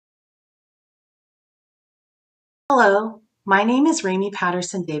Hello, my name is Reimi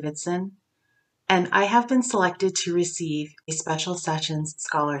Patterson Davidson, and I have been selected to receive a Special Sessions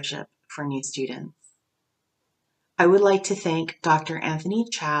Scholarship for new students. I would like to thank Dr. Anthony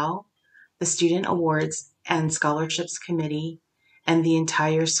Chow, the Student Awards and Scholarships Committee, and the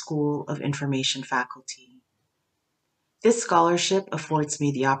entire School of Information faculty. This scholarship affords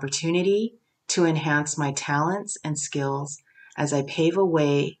me the opportunity to enhance my talents and skills as I pave a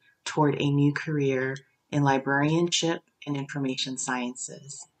way toward a new career in librarianship and information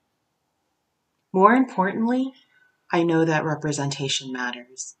sciences. More importantly, I know that representation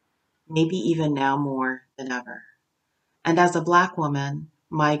matters, maybe even now more than ever. And as a Black woman,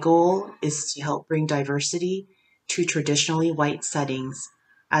 my goal is to help bring diversity to traditionally white settings,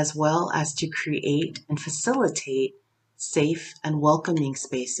 as well as to create and facilitate safe and welcoming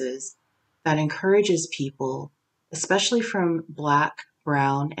spaces that encourages people, especially from Black,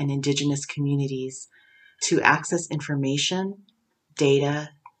 Brown, and Indigenous communities, to access information, data,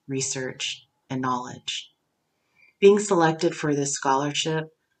 research, and knowledge. Being selected for this scholarship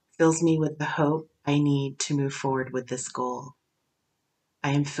fills me with the hope I need to move forward with this goal.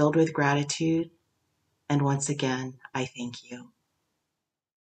 I am filled with gratitude, and once again, I thank you.